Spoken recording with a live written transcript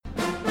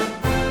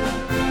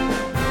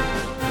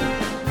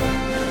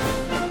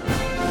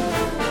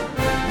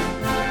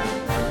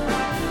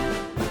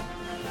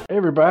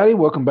everybody,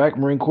 welcome back,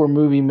 Marine Corps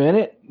Movie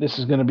Minute. This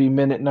is going to be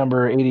minute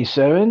number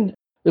 87.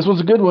 This one's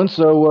a good one,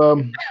 so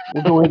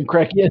we'll go ahead and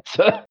crack in.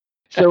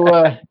 So,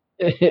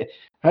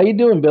 how you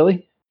doing,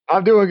 Billy?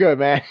 I'm doing good,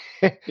 man.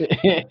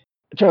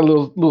 Try a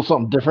little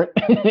something different.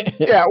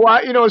 Yeah,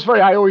 well, it's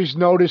funny. I always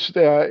notice,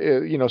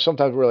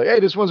 sometimes we're like, "Hey,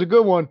 this one's a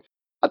good one."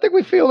 I think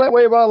we feel that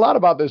way about a lot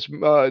about these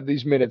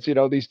minutes.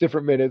 These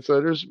different minutes.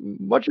 There's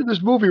much of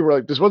this movie we're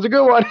like, "This one's a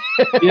good one."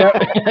 Yeah,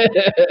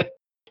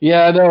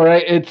 yeah, I know,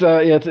 right? It's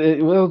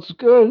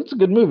good. It's a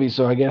good movie,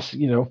 so I guess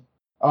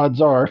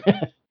odds are.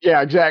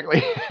 Yeah,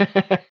 exactly.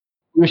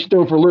 We should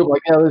throw for a loop.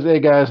 Like, yeah,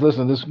 hey guys,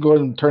 listen. Go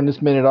ahead and turn this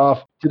minute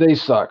off. Today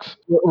sucks.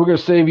 We're gonna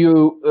save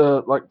you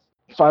like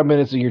 5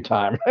 minutes of your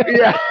time.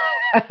 Yeah.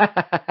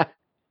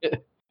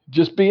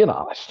 Just being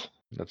honest.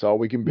 That's all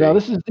we can be. Now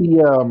this is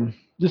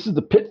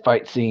the pit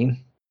fight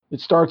scene.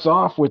 It starts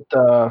off with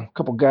a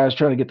couple guys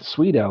trying to get the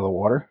Swede out of the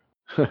water.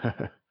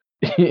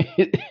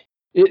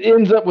 It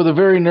ends up with a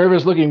very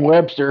nervous looking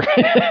Webster.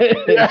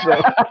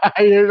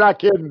 You're not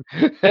kidding.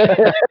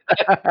 That's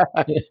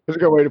a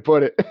good way to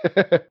put it.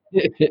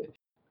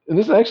 And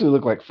this actually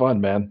looked like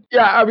fun, man.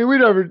 Yeah, I mean, we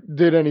never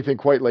did anything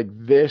quite like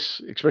this,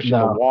 especially in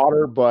No. the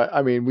water. But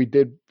I mean, we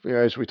did,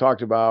 as we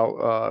talked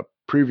about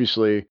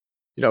previously,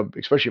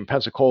 especially in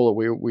Pensacola,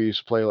 we used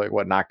to play like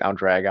knockdown,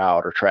 drag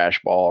out, or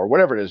trash ball, or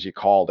whatever it is you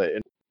called it.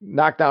 And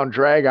knockdown,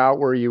 drag out,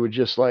 where you would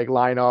just like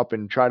line up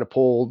and try to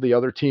pull the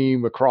other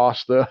team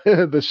across the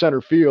the center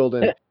field,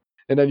 and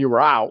then you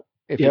were out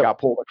if you got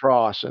pulled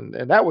across, and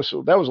that was a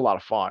lot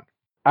of fun.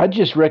 I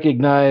just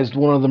recognized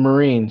one of the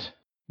Marines.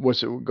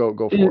 What's it? Go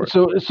for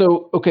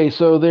it.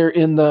 So they're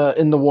in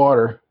the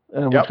water,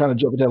 and we're kind of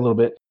jumping down a little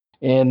bit,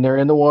 and they're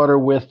in the water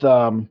with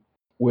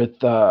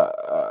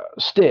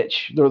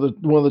Stitch. They're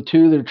one of the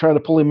two that are trying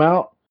to pull him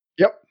out.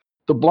 Yep.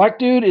 The black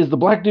dude is the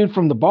black dude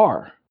from the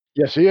bar.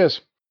 Yes, he is.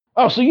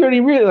 Oh, so you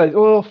already realized?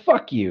 Well,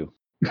 fuck you.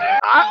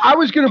 I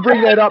was going to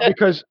bring that up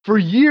because for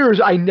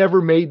years I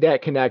never made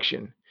that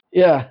connection.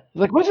 Yeah,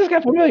 like, what's this guy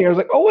familiar? I was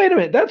like, oh, wait a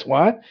minute, that's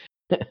why.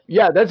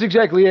 Yeah, that's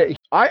exactly it.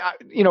 I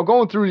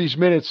going through these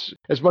minutes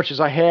as much as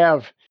I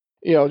have,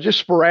 just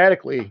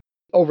sporadically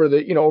over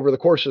the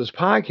course of this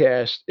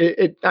podcast,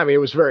 it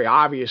was very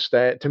obvious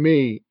that to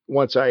me,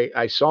 once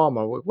I saw him,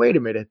 I went, wait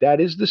a minute,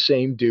 that is the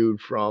same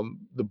dude from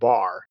the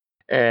bar.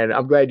 And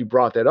I'm glad you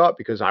brought that up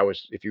because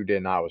if you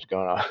didn't, I was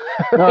gonna.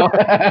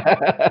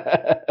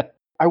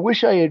 I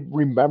wish I had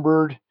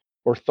remembered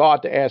or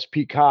thought to ask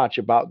Pete Koch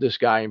about this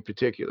guy in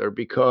particular,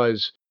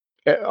 because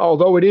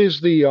although it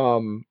is the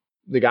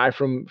guy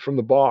from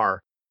the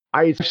bar,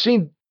 I've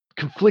seen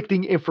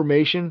conflicting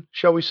information,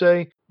 shall we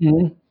say,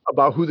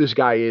 about who this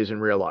guy is in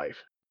real life.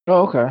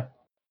 Oh, okay.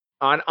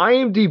 On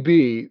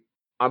IMDb,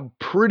 I'm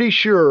pretty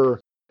sure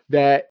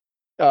that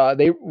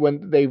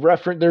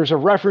there's a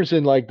reference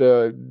in like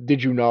the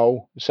 "Did you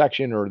know"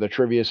 section or the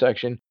trivia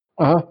section,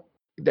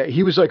 that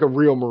he was like a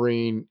real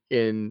Marine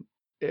and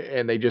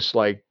they just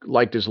like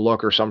liked his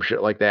look or some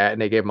shit like that, and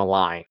they gave him a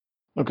line.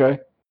 Okay.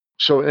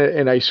 So,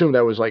 and I assume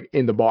that was like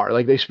in the bar.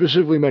 Like they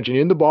specifically mentioned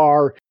in the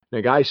bar,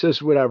 the guy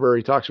says whatever,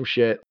 he talks some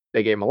shit,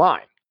 they gave him a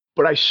line.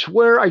 But I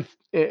swear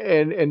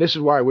and this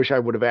is why I wish I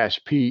would have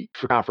asked Pete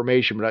for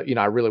confirmation, but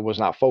I really was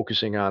not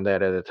focusing on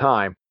that at the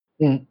time.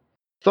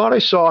 Thought I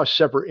saw a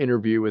separate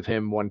interview with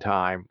him one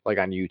time, like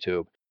on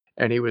YouTube,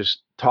 and he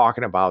was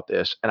talking about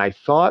this, and I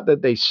thought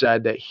that they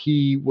said that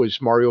he was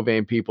Mario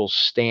Van Peebles'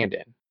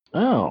 stand-in.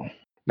 Oh.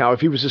 Now,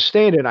 if he was a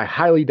stand-in, I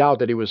highly doubt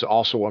that he was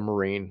also a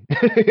Marine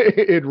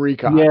in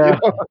recon. Yeah.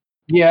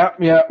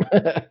 Yeah.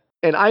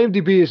 And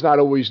IMDb is not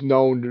always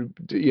known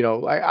to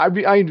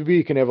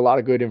IMDb can have a lot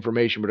of good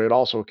information, but it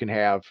also can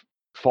have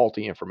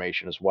faulty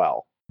information as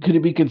well. Could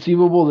it be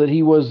conceivable that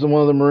he was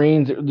one of the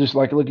Marines, just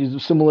like he's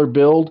a similar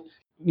build?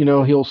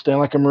 He'll stand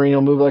like a Marine,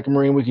 he'll move like a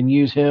Marine. We can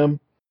use him,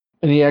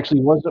 and he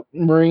actually was a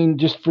Marine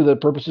just for the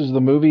purposes of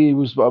the movie.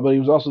 But he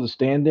was also the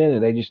stand-in,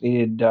 and they just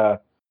needed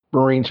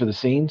Marines for the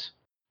scenes.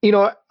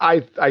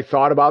 I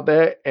thought about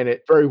that, and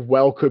it very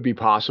well could be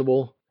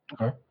possible.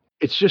 Okay.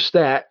 It's just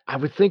that I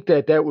would think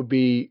that would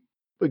be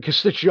because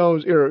Stitch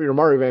Jones,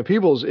 Mario Van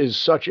Peebles is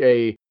such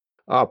a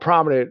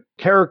prominent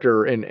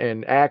character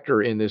and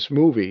actor in this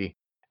movie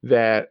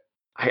that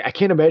I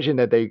can't imagine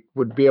that they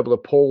would be able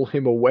to pull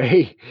him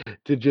away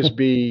to just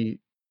be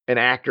an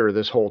actor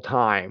this whole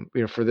time,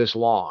 for this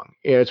long.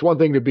 It's one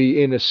thing to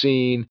be in a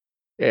scene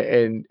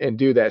and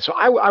do that. So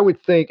I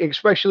would think,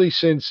 especially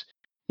since,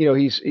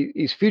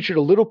 he's featured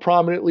a little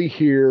prominently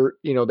here,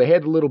 they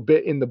had a little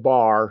bit in the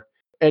bar,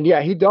 and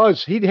yeah, he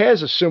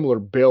has a similar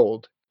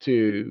build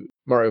to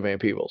Mario Van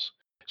Peebles.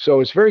 So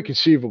it's very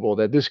conceivable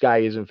that this guy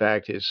is in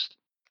fact his,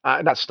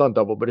 not stunt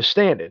double, but a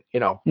stand-in,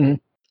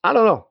 I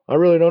don't know. I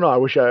really don't know. I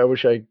wish I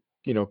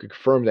could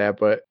confirm that,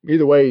 but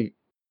either way,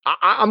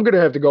 I'm going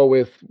to have to go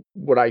with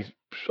what I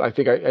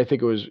think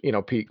it was,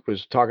 Pete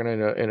was talking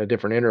in a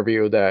different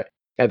interview that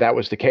that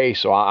was the case.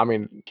 So I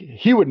mean,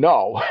 he would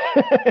know.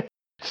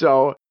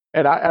 So,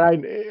 and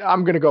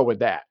I'm going to go with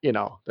that,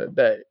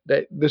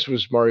 that this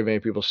was Mario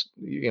Van Peebles,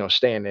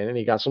 stand-in, and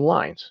he got some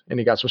lines and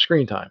he got some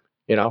screen time,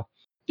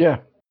 Yeah.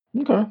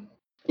 Okay.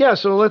 Yeah,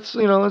 so let's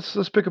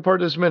pick apart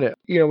this minute.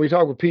 We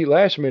talked with Pete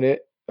last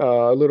minute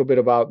a little bit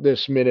about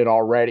this minute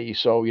already,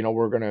 so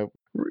we're gonna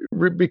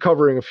be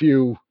covering a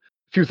few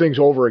things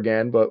over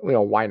again, but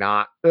why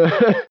not?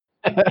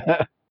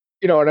 And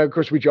of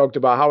course we joked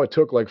about how it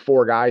took like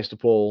four guys to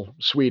pull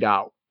Sweet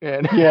out,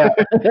 and Yeah.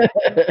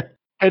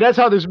 and that's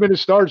how this minute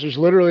starts. There's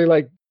literally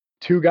like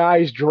two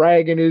guys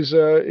dragging his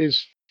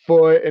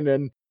foot, and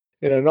then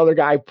another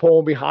guy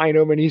pulling behind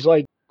him, and he's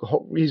like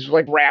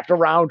wrapped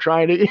around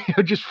trying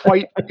to just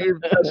fight as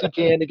best he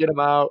can to get him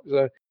out.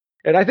 So,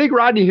 and I think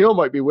Rodney Hill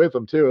might be with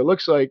him too. It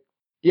looks like,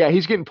 yeah,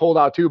 he's getting pulled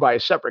out too by a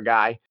separate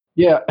guy.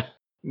 Yeah.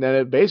 And then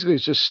it basically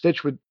is just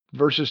Stitch with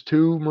versus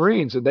two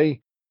Marines, and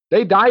they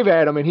dive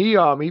at him, and he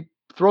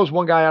throws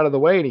one guy out of the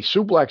way, and he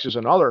suplexes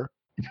another.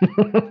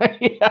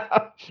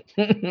 Yeah.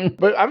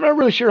 But I'm not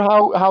really sure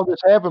how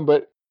this happened,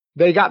 but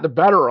they got the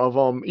better of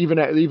him,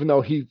 even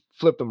though he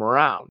flipped them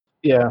around.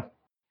 Yeah.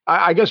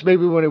 I guess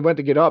maybe when he went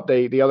to get up,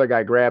 the other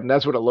guy grabbed him.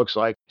 That's what it looks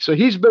like. So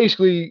he's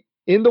basically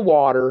in the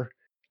water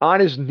on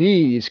his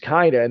knees,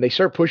 kind of, and they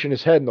start pushing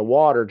his head in the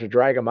water to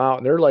drag him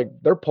out. And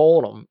they're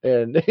pulling him,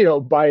 and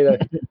by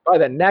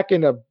the neck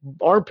and the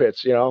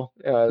armpits, Yeah.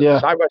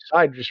 side by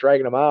side, just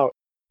dragging him out.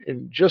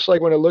 And just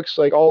like when it looks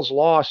like all's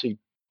lost, he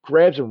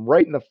grabs him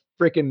right in the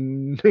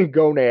freaking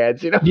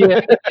gonads. Yeah.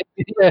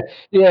 Yeah.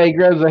 Yeah. He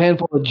grabs a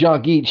handful of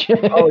junk each.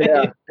 Oh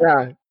yeah,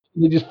 yeah.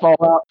 They just fall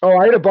out. Oh,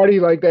 I had a buddy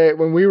like that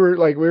when we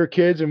were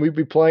kids and we'd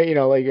be playing,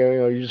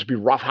 you just be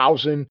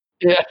roughhousing.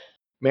 Yeah.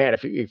 Man,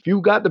 if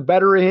you got the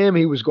better of him,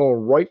 he was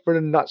going right for the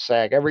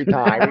nutsack every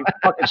time. He'd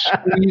fucking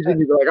squeeze and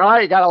you'd be like, all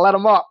right, you gotta let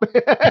him up.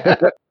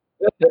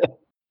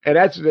 And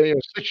that's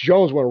Stitch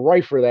Jones went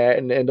right for that.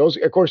 And those,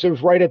 of course, it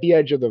was right at the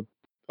edge of the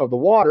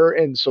water,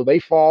 and so they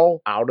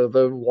fall out of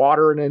the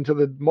water and into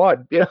the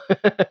mud.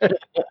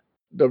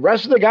 The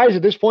rest of the guys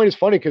at this point is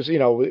funny because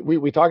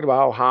we talked about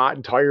how hot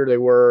and tired they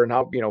were and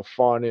how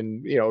fun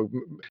and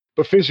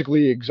but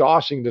physically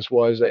exhausting this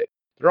was. That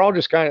they're all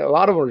just kind of, a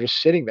lot of them are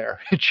just sitting there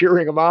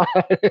cheering them on,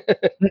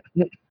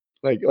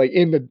 like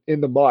in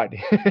the mud.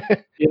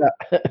 Yeah.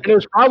 And it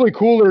was probably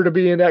cooler to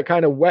be in that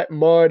kind of wet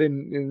mud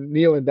and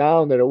kneeling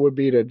down than it would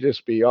be to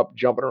just be up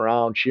jumping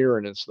around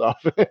cheering and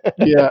stuff.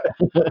 Yeah.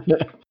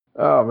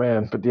 Oh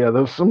man, but yeah,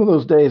 those some of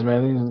those days,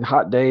 man,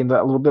 hot day and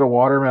that little bit of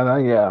water,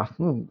 man. Yeah,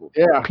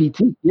 Yeah,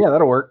 PT, yeah,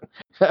 that'll work.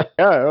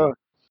 yeah.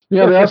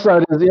 Yeah, the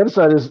other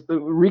side is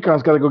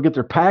Recon's got to go get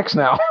their packs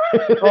now.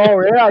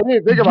 Oh yeah, I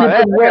didn't think about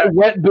Get that. the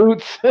wet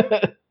boots.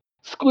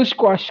 Squish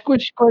squash,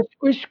 squish squash,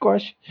 squish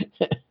squash.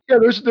 Yeah,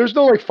 there's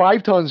no like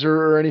 5 tons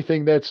or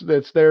anything that's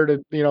there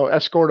to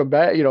escort them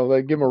back,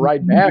 like give them a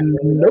ride back.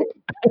 Nope.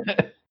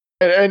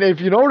 And if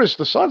you notice,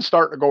 the sun's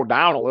starting to go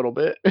down a little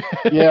bit.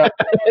 Yeah,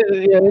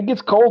 yeah, it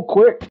gets cold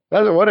quick.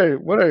 What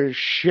a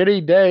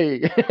shitty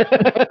day.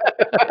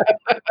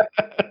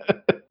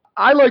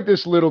 I like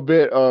this little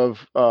bit of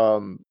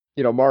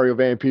Mario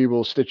Van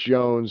Peebles, Stitch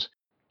Jones,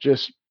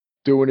 just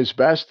doing his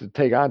best to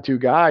take on two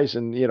guys,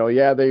 and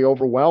yeah, they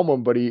overwhelm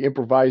him, but he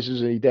improvises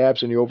and he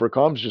adapts and he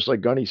overcomes, just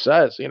like Gunny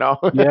says. Yeah,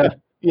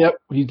 yep,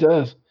 he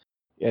does.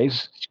 Yeah, he's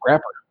a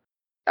scrapper.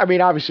 I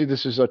mean, obviously,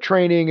 this is a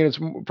training, and it's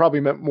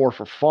probably meant more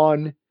for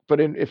fun. But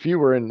if you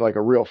were in like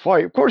a real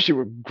fight, of course you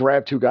would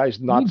grab two guys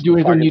You nuts. do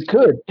anything you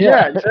could.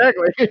 Yeah,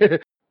 exactly.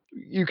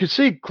 You could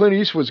see Clint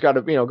Eastwood's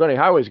got Gunny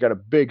Highway's got a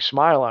big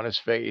smile on his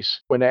face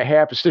when that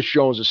happens. Stitch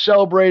Jones is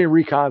celebrating,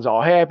 Recon's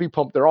all happy,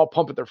 they're all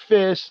pumping their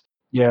fists.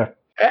 Yeah.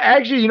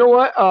 Actually, you know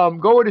what?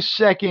 Go to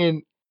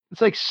second. It's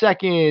like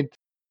second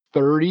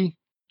 30.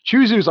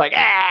 Chuzu's like,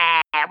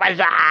 what's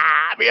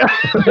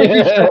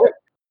up?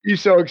 He's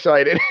so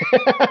excited.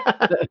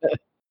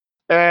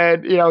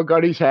 And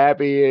Gunny's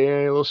happy,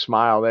 and a little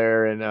smile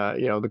there, and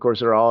of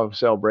course they're all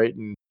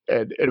celebrating,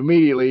 and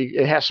immediately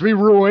it has to be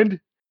ruined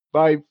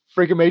by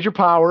freaking Major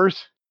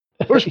Powers.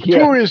 Push Yeah.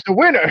 Two is the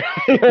winner.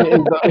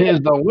 Is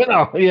the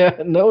winner.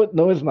 Yeah, no,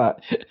 it's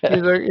not.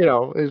 He's like,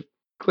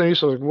 Clint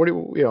Eastwood's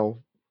like,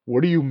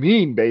 what do you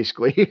mean,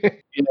 basically?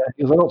 Yeah,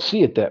 because I don't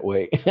see it that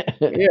way.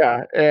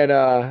 Yeah,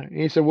 and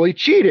he said, well, he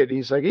cheated.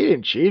 He's like, he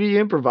didn't cheat, he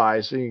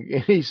improvised.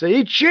 And he said,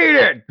 he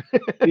cheated.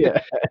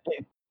 Yeah.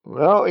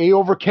 Well, he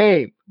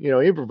overcame. He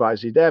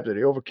improvised, he adapted,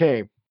 he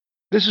overcame.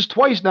 This is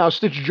twice now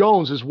Stitch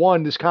Jones has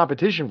won this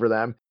competition for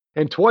them,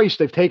 and twice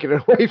they've taken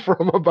it away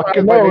from him by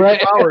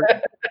right? Powers.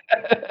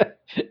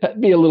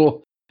 I'd be a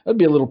little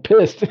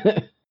pissed.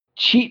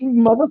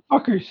 Cheating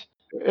motherfuckers.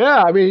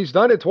 Yeah, I mean, he's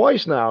done it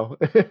twice now.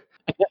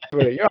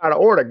 You're out of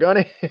order,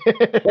 Gunny.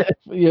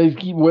 Yeah,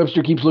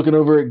 Webster keeps looking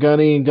over at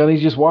Gunny, and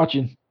Gunny's just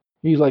watching.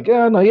 He's like,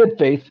 oh no, he had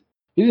faith.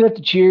 He didn't have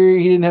to cheer.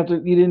 He didn't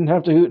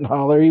have to hoot and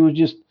holler. He was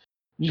just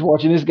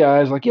watching his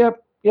guys. Like,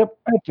 yep, I had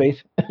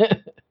faith.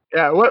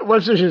 Yeah,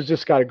 Webster has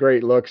just got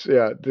great looks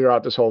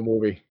throughout this whole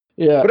movie.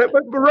 Yeah, but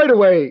right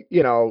away,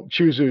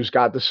 Chuzu's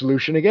got the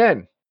solution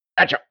again.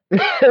 Gotcha.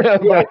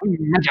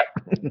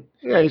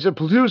 Yeah, he's a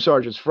platoon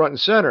sergeant, front and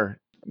center.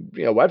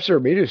 Webster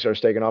immediately starts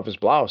taking off his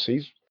blouse.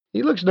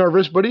 He looks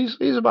nervous, but he's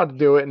about to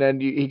do it, and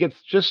then he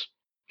gets just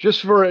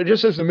as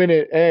the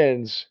minute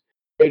ends,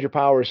 Major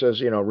Powers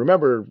says,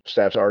 remember,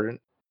 Staff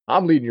Sergeant,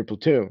 I'm leading your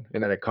platoon.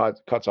 And then it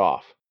cuts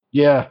off.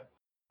 Yeah.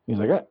 He's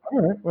like, all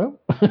right, well.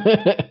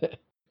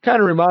 Kind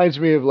of reminds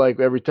me of like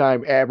every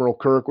time Admiral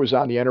Kirk was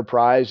on the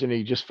Enterprise and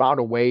he just found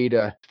a way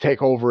to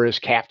take over as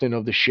captain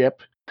of the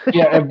ship.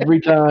 Yeah, every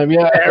time.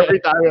 Yeah.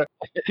 Every time,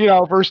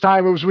 first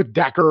time it was with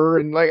Decker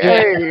and like, Yeah.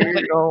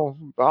 hey,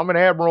 I'm an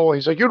admiral.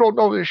 He's like, you don't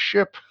know this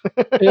ship.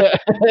 Yeah.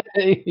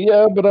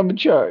 Yeah, but I'm in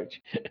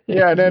charge.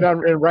 Yeah, and then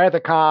in Wrath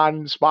of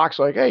Khan, Spock's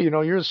like, hey,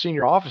 you're the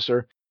senior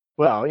officer.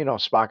 Well,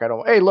 Spock, I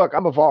don't. Hey, look,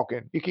 I'm a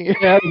Vulcan. You can.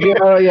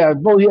 Yeah.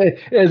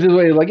 As his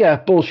way, he's like, yeah,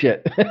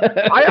 bullshit.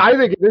 I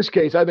think in this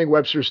case, I think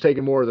Webster's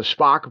taking more of the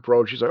Spock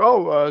approach. He's like,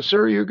 oh,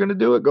 sir, you're going to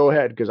do it. Go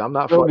ahead, because I'm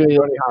not fighting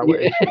Johnny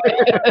Highway.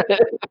 Yeah.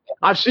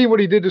 I've seen what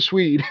he did to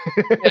Swede.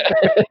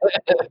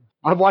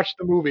 I've watched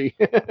the movie.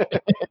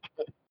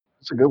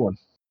 It's a good one.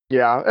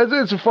 Yeah,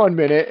 it's a fun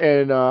minute,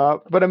 and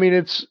but I mean,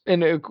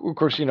 of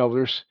course,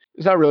 there's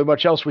not really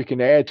much else we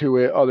can add to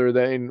it other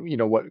than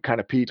what kind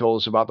of Pete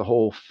told us about the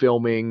whole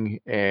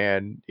filming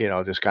and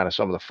just kind of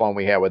some of the fun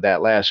we had with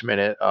that last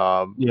minute.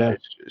 Yeah.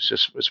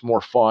 It's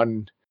more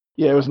fun.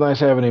 Yeah, it was nice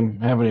having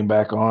him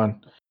back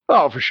on.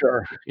 Oh, for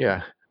sure.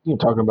 Yeah.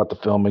 Talking about the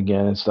film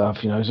again and stuff.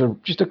 He's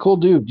just a cool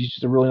dude. He's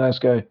just a really nice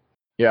guy.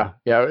 Yeah.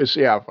 I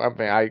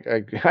mean,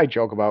 I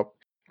joke about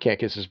can't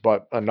kiss his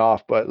butt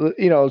enough, but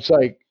it's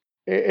like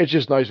it's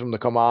just nice of him to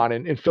come on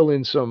and fill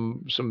in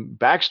some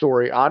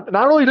backstory on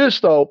not only this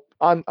though,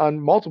 on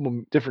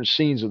multiple different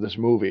scenes of this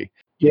movie.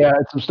 Yeah,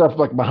 and some stuff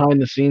like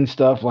behind the scenes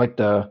stuff, like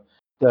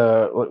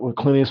with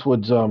Clint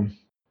Eastwood's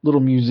little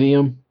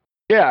museum.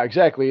 Yeah,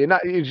 exactly. And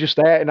not it's just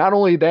that, and not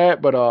only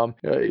that, but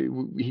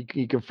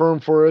he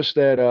confirmed for us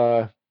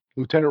that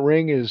Lieutenant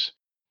Ring is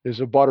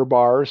a butter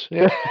bars.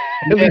 Yeah,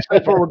 at least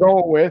that's what we're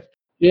going with.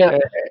 Yeah,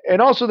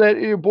 and also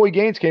that Boy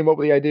Gaines came up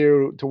with the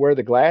idea to wear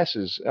the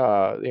glasses,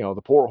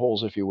 the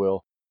portholes, if you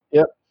will.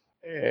 Yep.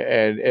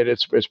 And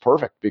it's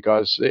perfect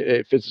because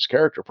it fits his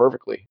character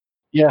perfectly.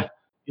 Yeah,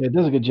 it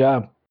does a good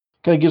job.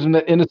 Kind of gives him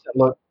that innocent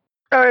look.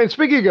 And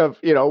speaking of,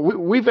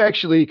 we've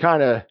actually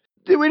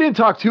we didn't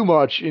talk too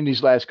much in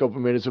these last couple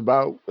of minutes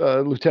about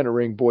Lieutenant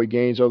Ring, Boy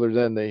Gaines, other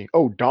than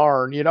oh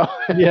darn, Yeah,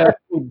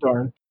 oh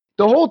darn.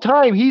 The whole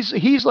time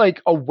he's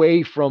like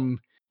away from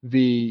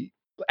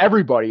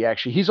everybody.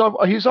 Actually, he's up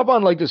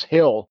on like this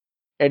hill,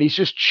 and he's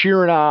just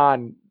cheering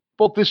on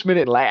both this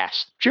minute and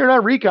last, cheering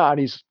on Recon.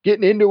 He's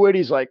getting into it.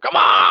 He's like, come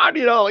on,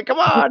 come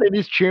on, and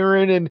he's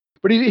cheering,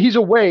 but he's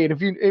away. And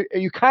if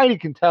you kind of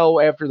can tell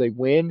after they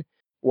win,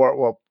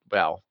 or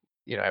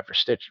after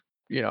Stitch,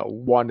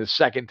 won the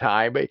second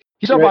time, but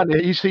he's up on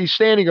he's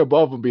standing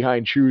above him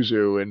behind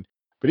Chuzu,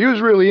 but he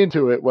was really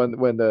into it when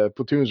the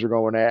platoons were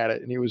going at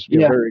it, and he was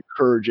very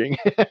encouraging.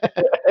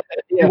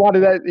 He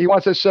wanted that. He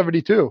wants that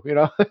 72.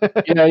 Yeah,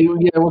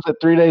 what's that?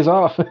 3 days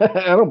off.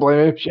 I don't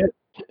blame him. Shit.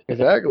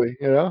 Exactly.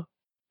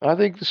 I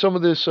think some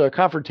of this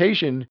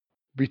confrontation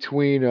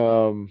between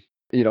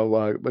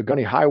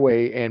Gunny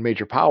Highway and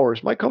Major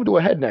Powers might come to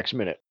a head next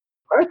minute.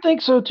 I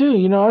think so too.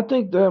 I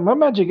think my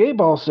Magic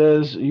 8-Ball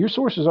says your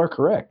sources are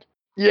correct.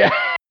 Yeah.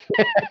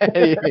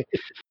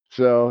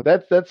 So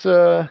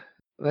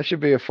that should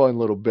be a fun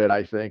little bit,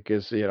 I think,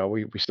 is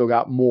we still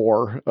got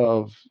more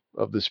of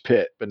this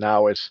pit, but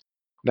now it's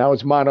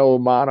mano a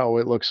mano,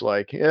 it looks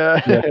like.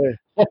 Yeah.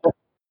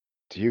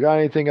 Do you got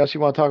anything else you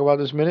want to talk about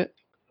this minute?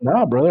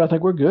 No, brother, I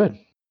think we're good.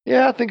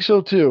 Yeah, I think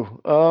so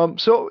too.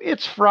 So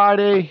it's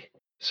Friday,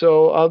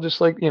 so I'll just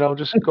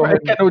just go ahead.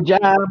 Got no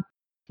job.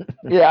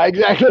 Yeah,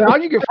 exactly.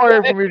 How'd you get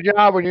fired from your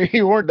job when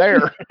you weren't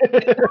there?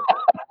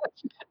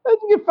 How'd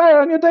you get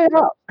fired on your day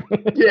off?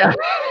 Yeah,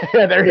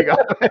 there you go.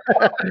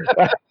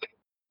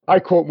 I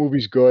quote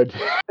movies good.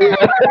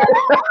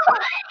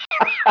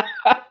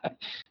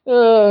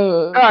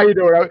 How you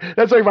doing?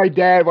 That's like my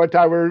dad. One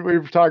time we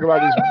were talking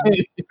about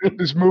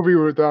this movie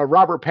with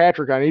Robert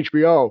Patrick on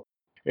HBO,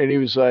 and he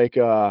was like,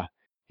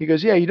 he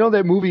goes, yeah,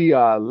 that movie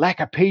Lack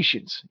of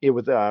Patience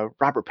with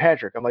Robert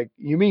Patrick. I'm like,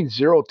 you mean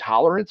Zero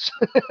Tolerance?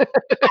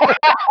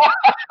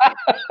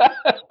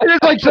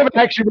 It's like some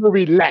action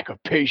movie, Lack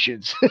of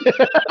Patience.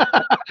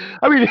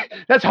 I mean,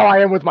 that's how I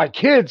am with my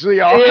kids.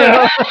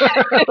 Yeah.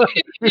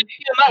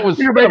 That was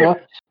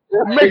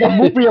make a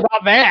movie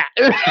about that.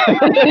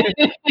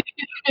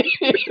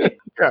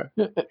 Yeah.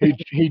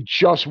 He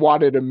just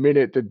wanted a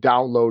minute to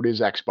download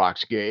his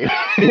Xbox game.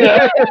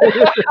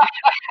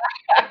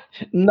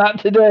 Not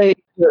today.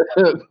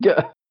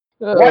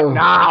 What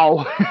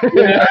now?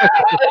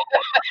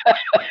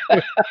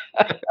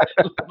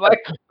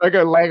 like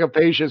a Lack of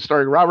Patience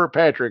starring Robert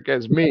Patrick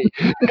as me.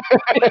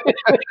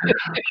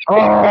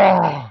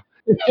 Oh,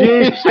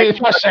 jeez, I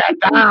just sat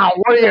down.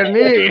 What do you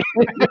need?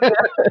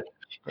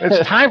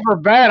 It's time for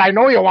bed. I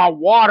know you want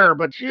water,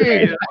 but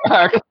jeez.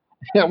 Oh,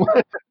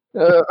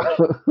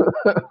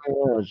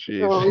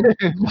 jeez.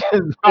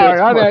 All right,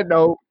 on that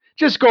note,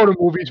 just go to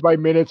Movies by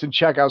Minutes and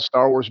check out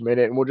Star Wars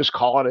Minute, and we'll just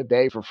call it a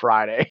day for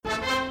Friday.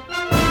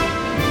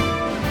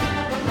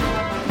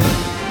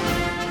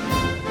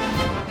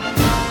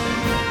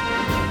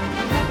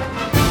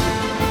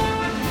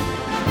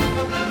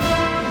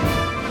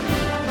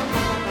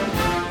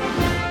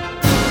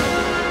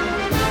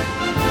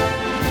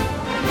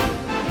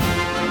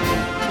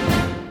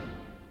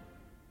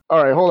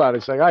 on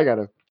a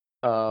second.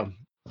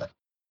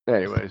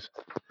 Anyways,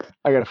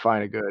 I gotta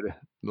find a good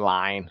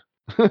line.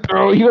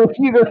 Oh, you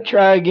gonna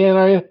try again,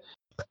 are you?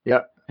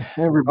 Yep.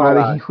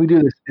 Everybody, we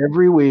do this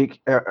every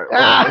week.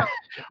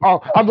 Oh,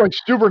 I'm like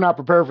super not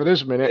prepared for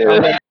this minute.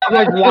 I'm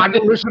like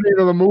listening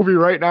to the movie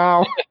right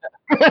now.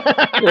 We could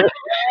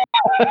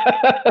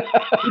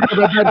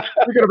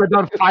have been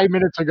done 5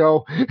 minutes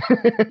ago.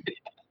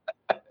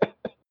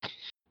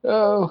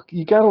 Oh,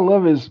 you gotta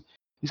love he's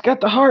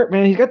got the heart,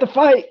 man. He's got the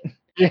fight.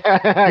 Yeah,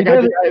 I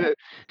got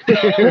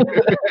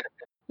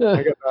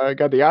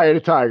the eye of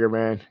the tiger,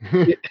 man.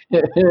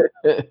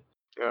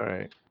 All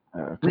right.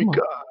 Come on.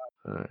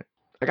 All right.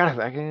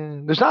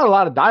 There's not a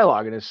lot of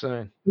dialogue in this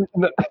thing.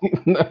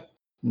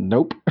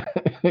 Nope.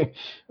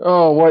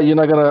 Oh, what? You're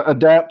not gonna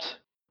adapt,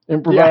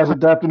 improvise,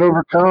 adapt, and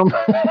overcome?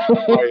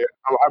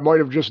 I might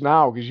have just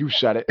now because you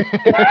said it.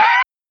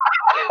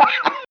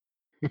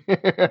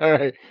 All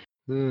right.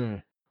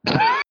 You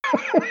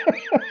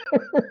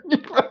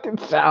fucking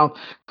sound.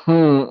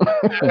 I'm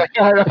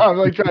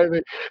like trying to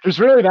think. There's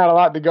really not a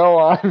lot to go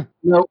on.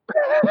 Nope.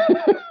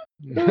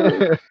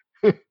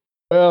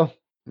 Well,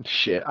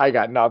 shit, I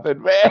got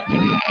nothing, man.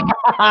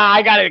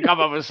 I gotta come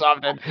up with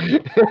something.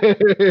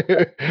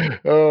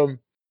 Don't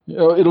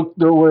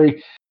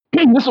worry.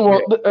 This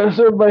is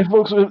everybody,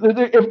 folks.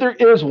 If there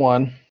is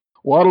one,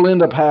 what'll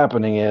end up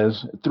happening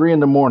is 3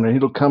 a.m.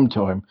 It'll come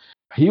to him.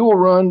 He will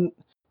run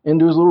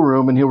into his little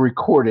room and he'll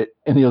record it,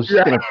 and he'll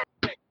just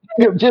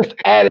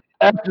add it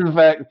after the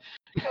fact.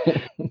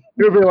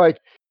 He'll be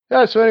like,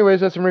 yeah. So, anyways,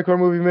 that's a record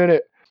movie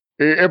minute.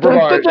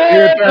 Improvise.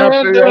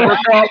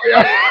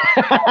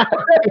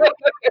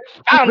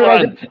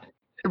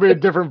 It'll be a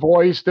different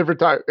voice, different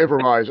time.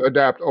 Improvise,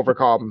 adapt,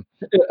 overcome.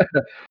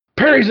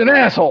 Perry's an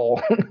asshole.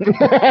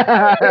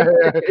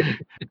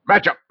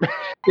 Matchup.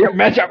 Yeah,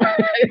 matchup.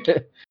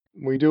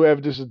 We do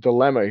have this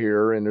dilemma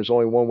here, and there's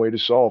only one way to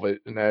solve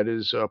it, and that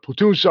is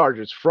platoon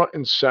sergeants front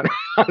and center.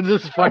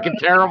 This is fucking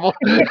terrible.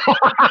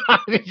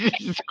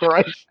 Jesus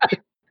Christ.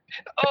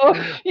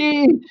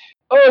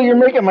 You're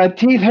making my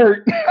teeth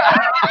hurt.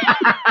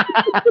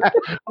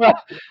 Well,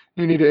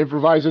 you need to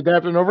improvise,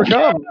 adapt, and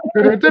overcome.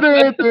 All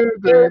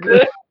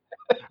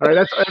right,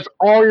 that's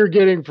all you're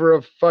getting for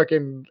a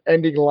fucking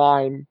ending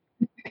line.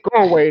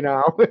 Go away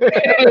now.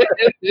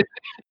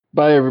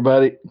 Bye,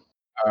 everybody.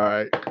 All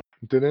right.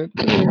 Oh,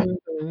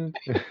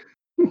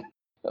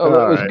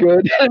 that was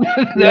good.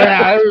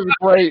 Yeah, it was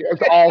great.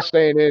 It's all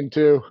staying in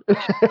too.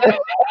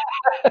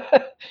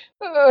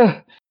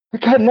 I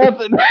got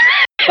nothing.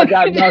 I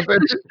got nothing.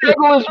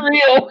 Struggle is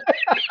real.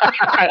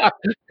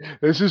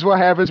 This is what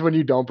happens when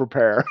you don't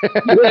prepare.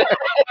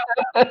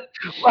 It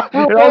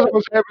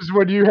also happens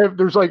when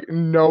there's like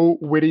no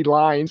witty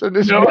lines in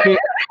this movie.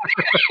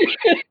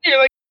 You're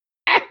like,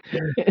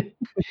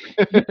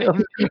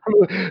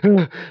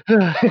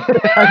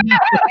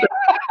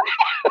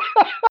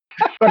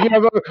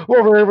 I'm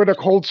over here with a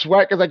cold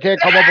sweat because I can't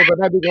come up with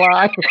an ending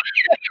line.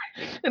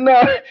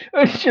 No,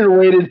 I should have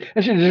waited.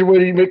 I should have just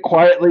waited a bit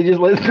quietly. Just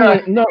let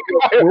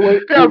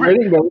we're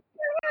waiting though.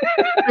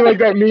 You're like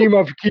that meme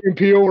of Key and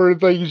Peele where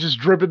it's like he's just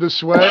dripping the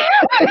sweat.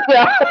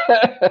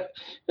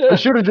 I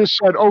should have just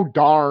said, "Oh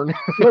darn!"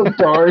 Oh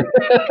darn!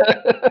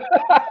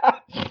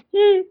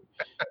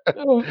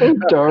 Oh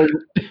darn!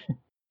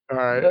 All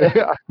right,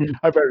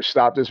 I better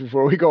stop this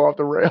before we go off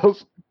the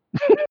rails.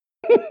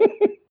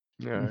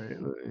 All right,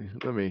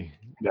 let me.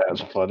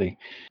 That's funny.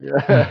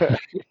 Yeah.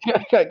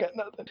 I got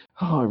nothing.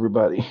 Oh,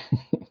 everybody.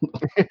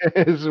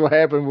 This is what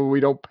happened when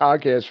we don't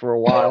podcast for a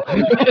while.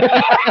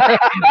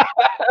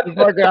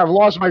 I've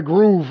lost my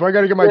groove. I got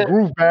to get my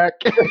groove back.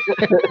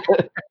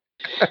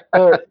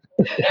 How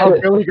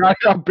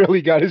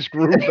Billy got his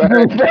groove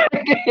back.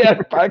 Yeah,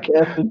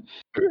 podcasting.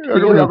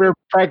 I'm going to be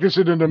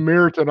practicing in the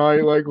mirror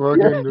tonight, like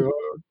fucking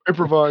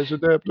improvise,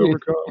 adapt,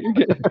 overcome.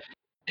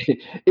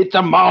 It's a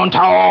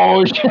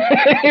montage.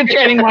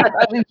 Training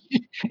montage.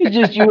 It's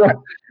just you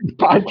on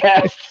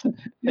podcasts.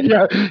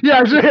 Yeah,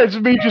 it's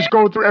me just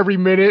going through every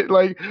minute,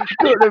 like,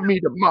 go to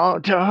meet the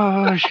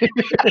montage.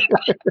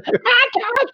 Montage.